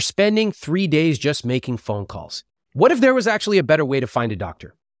 And you're spending 3 days just making phone calls. What if there was actually a better way to find a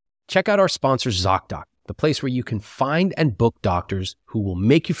doctor? Check out our sponsor, ZocDoc, the place where you can find and book doctors who will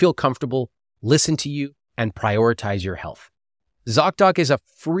make you feel comfortable, listen to you, and prioritize your health. ZocDoc is a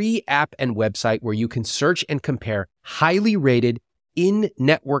free app and website where you can search and compare highly rated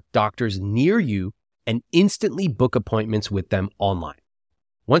in-network doctors near you and instantly book appointments with them online.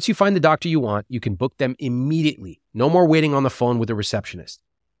 Once you find the doctor you want, you can book them immediately. No more waiting on the phone with a receptionist.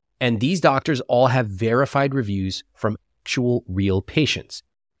 And these doctors all have verified reviews from actual real patients.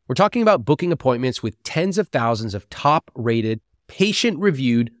 We're talking about booking appointments with tens of thousands of top-rated,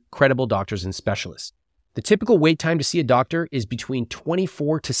 patient-reviewed, credible doctors and specialists. The typical wait time to see a doctor is between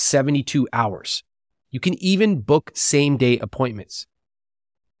 24 to 72 hours. You can even book same-day appointments.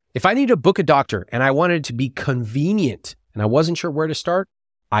 If I need to book a doctor and I wanted it to be convenient and I wasn't sure where to start,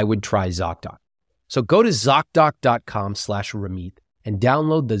 I would try ZocDoc. So go to ZocDoc.com/Ramit and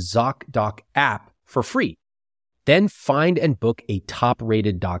download the ZocDoc app for free. Then find and book a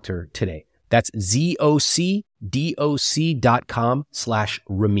top-rated doctor today. That's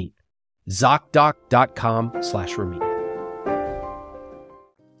ZocDoc.com/Ramit. ZocDoc.com/Ramit.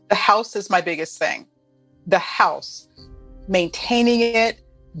 The house is my biggest thing. The house, maintaining it,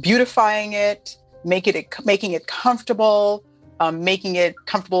 beautifying it, making it comfortable, making it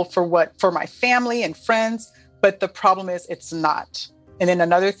comfortable for my family and friends. But the problem is it's not. And then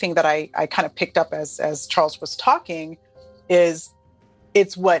another thing that I kind of picked up as Charles was talking is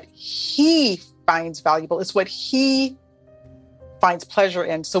it's what he finds valuable. It's what he finds pleasure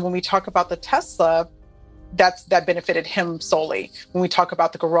in. So when we talk about the Tesla, that benefited him solely. When we talk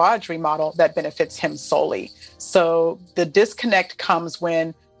about the garage remodel, that benefits him solely. So the disconnect comes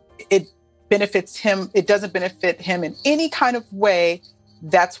when it benefits him. It doesn't benefit him in any kind of way.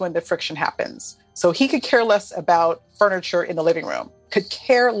 That's when the friction happens. So he could care less about furniture in the living room, could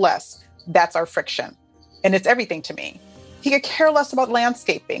care less. That's our friction. And it's everything to me. He could care less about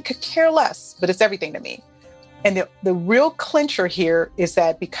landscaping, could care less, but it's everything to me. And the real clincher here is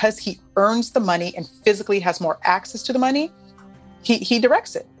that because he earns the money and physically has more access to the money, he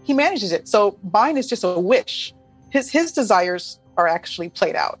directs it, he manages it. So mine is just a wish. His desires are actually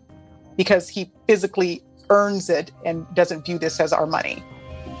played out because he physically earns it and doesn't view this as our money.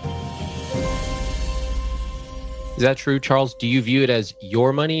 Is that true, Charles? Do you view it as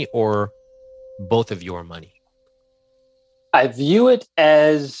your money or both of your money? I view it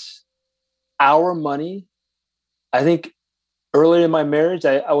as our money. I think earlier in my marriage,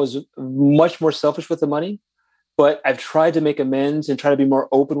 I was much more selfish with the money, but I've tried to make amends and try to be more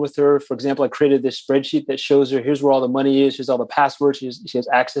open with her. For example, I created this spreadsheet that shows her, here's where all the money is, here's all the passwords, she has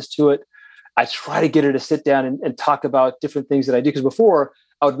access to it. I try to get her to sit down and talk about different things that I do, because before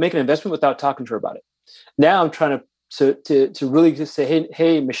I would make an investment without talking to her about it. Now I'm trying to really just say,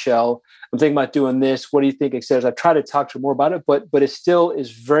 hey, Michelle, I'm thinking about doing this. What do you think? Et cetera. I've tried to talk to her more about it, but it still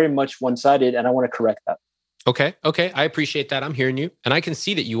is very much one-sided, and I want to correct that. Okay. I appreciate that. I'm hearing you, and I can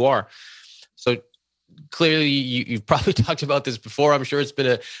see that you are. So clearly, you've probably talked about this before. I'm sure it's been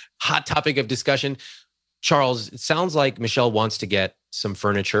a hot topic of discussion. Charles, it sounds like Michelle wants to get some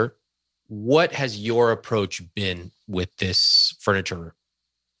furniture. What has your approach been with this furniture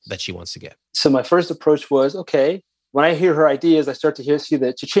that she wants to get? So my first approach was, okay, when I hear her ideas, I start to see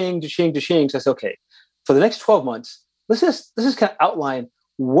the cha-ching. So I said, okay, for the next 12 months, let's just kind of outline,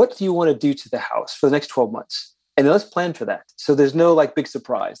 what do you want to do to the house for the next 12 months? And then let's plan for that. So there's no like big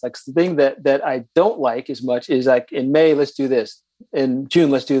surprise. Like the thing that I don't like as much is like in May, let's do this. In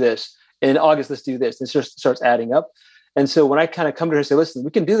June, let's do this. In August, let's do this. And it starts adding up. And so when I kind of come to her and say, listen, we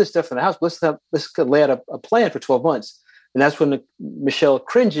can do this stuff in the house, but let's lay out a plan for 12 months. And that's when Michelle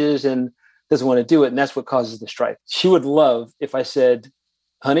cringes and doesn't want to do it. And that's what causes the strife. She would love if I said,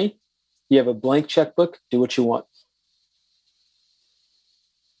 honey, you have a blank checkbook, do what you want.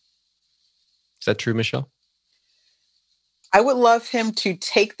 Is that true, Michelle? I would love him to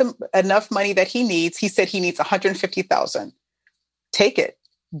take enough money that he needs. He said he needs $150,000. Take it.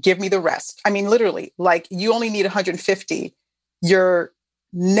 Give me the rest. I mean, literally, like you only need 150. You're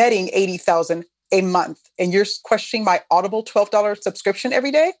netting 80,000 a month, and you're questioning my Audible $12 subscription every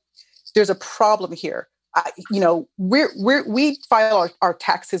day. There's a problem here. We file our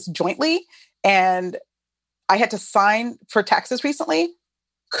taxes jointly, and I had to sign for taxes recently.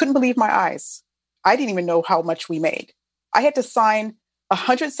 Couldn't believe my eyes. I didn't even know how much we made. I had to sign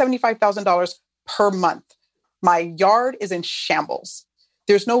 $175,000 per month. My yard is in shambles.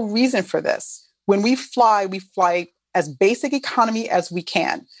 There's no reason for this. When we fly as basic economy as we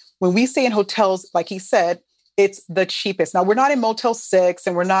can. When we stay in hotels, like he said, it's the cheapest. Now, we're not in Motel 6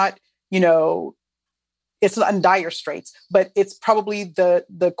 and we're not, it's not in dire straits, but it's probably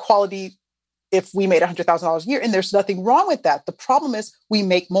the quality if we made $100,000 a year. And there's nothing wrong with that. The problem is we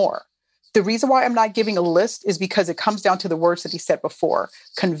make more. The reason why I'm not giving a list is because it comes down to the words that he said before: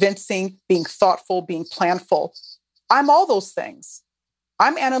 convincing, being thoughtful, being planful. I'm all those things.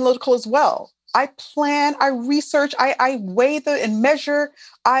 I'm analytical as well. I plan, I research, I weigh and measure.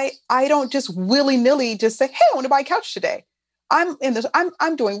 I don't just willy-nilly just say, hey, I want to buy a couch today. I'm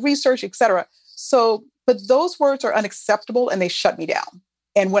doing research, etc. So, but those words are unacceptable and they shut me down.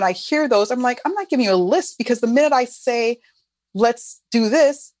 And when I hear those, I'm like, I'm not giving you a list, because the minute I say, let's do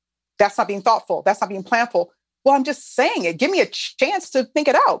this, that's not being thoughtful. That's not being planful. Well, I'm just saying it. Give me a chance to think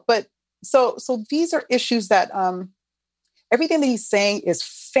it out. But So these are issues that everything that he's saying is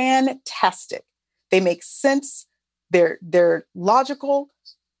fantastic. They make sense. They're logical,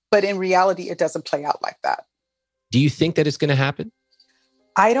 but in reality, it doesn't play out like that. Do you think that it's going to happen?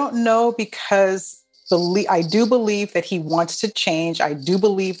 I don't know, because I do believe that he wants to change. I do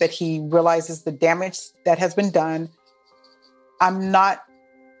believe that he realizes the damage that has been done. I'm not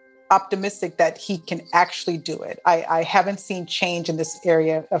optimistic that he can actually do it. I haven't seen change in this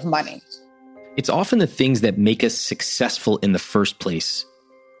area of money. It's often the things that make us successful in the first place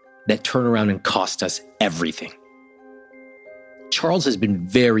that turn around and cost us everything. Charles has been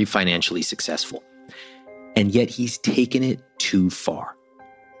very financially successful, and yet he's taken it too far.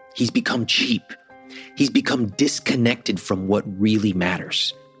 He's become cheap. He's become disconnected from what really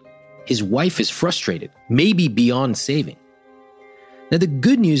matters. His wife is frustrated, maybe beyond saving. Now, the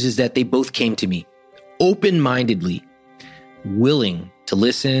good news is that they both came to me open-mindedly, willing to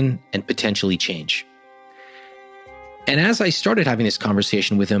listen and potentially change. And as I started having this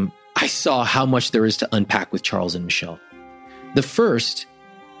conversation with him, I saw how much there is to unpack with Charles and Michelle. The first,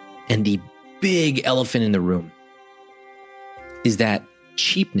 and the big elephant in the room, is that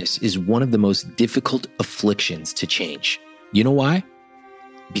cheapness is one of the most difficult afflictions to change. You know why?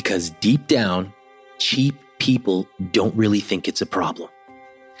 Because deep down, cheap people don't really think it's a problem.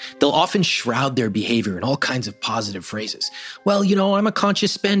 They'll often shroud their behavior in all kinds of positive phrases. Well, I'm a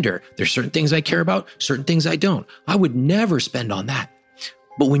conscious spender. There's certain things I care about, certain things I don't. I would never spend on that.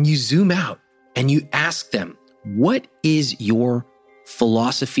 But when you zoom out and you ask them, what is your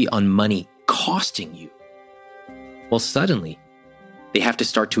philosophy on money costing you? Well, suddenly, they have to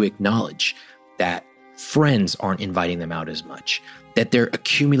start to acknowledge that friends aren't inviting them out as much, that they're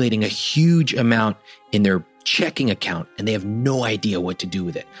accumulating a huge amount in their checking account and they have no idea what to do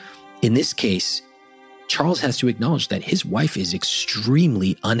with it. In this case, Charles has to acknowledge that his wife is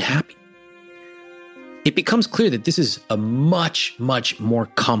extremely unhappy. It becomes clear that this is a much, much more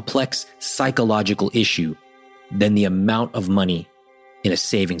complex psychological issue than the amount of money in a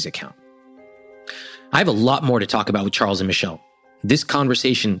savings account. I have a lot more to talk about with Charles and Michelle. This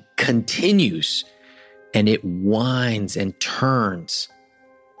conversation continues and it winds and turns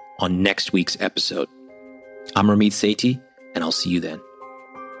on next week's episode. I'm Ramit Sethi, and I'll see you then.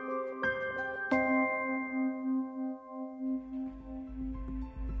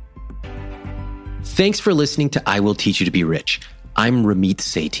 Thanks for listening to I Will Teach You to Be Rich. I'm Ramit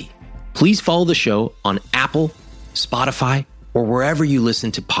Sethi. Please follow the show on Apple, Spotify, or wherever you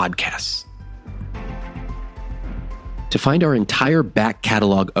listen to podcasts. To find our entire back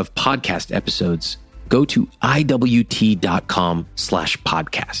catalog of podcast episodes, go to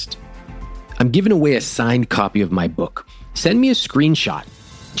iwt.com/podcast. I'm giving away a signed copy of my book. Send me a screenshot.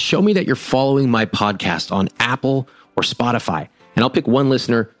 Show me that you're following my podcast on Apple or Spotify, and I'll pick one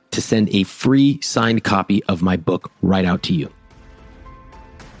listener to send a free signed copy of my book right out to you.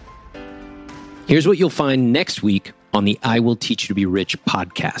 Here's what you'll find next week on the I Will Teach You to Be Rich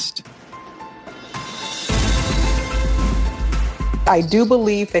podcast. I do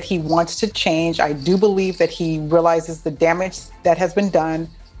believe that he wants to change. I do believe that he realizes the damage that has been done.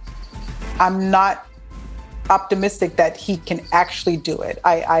 I'm not optimistic that he can actually do it.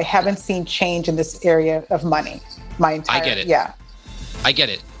 I haven't seen change in this area of money. I get it. Yeah. I get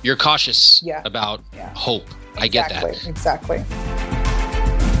it. You're cautious about hope. Exactly. I get that. Exactly.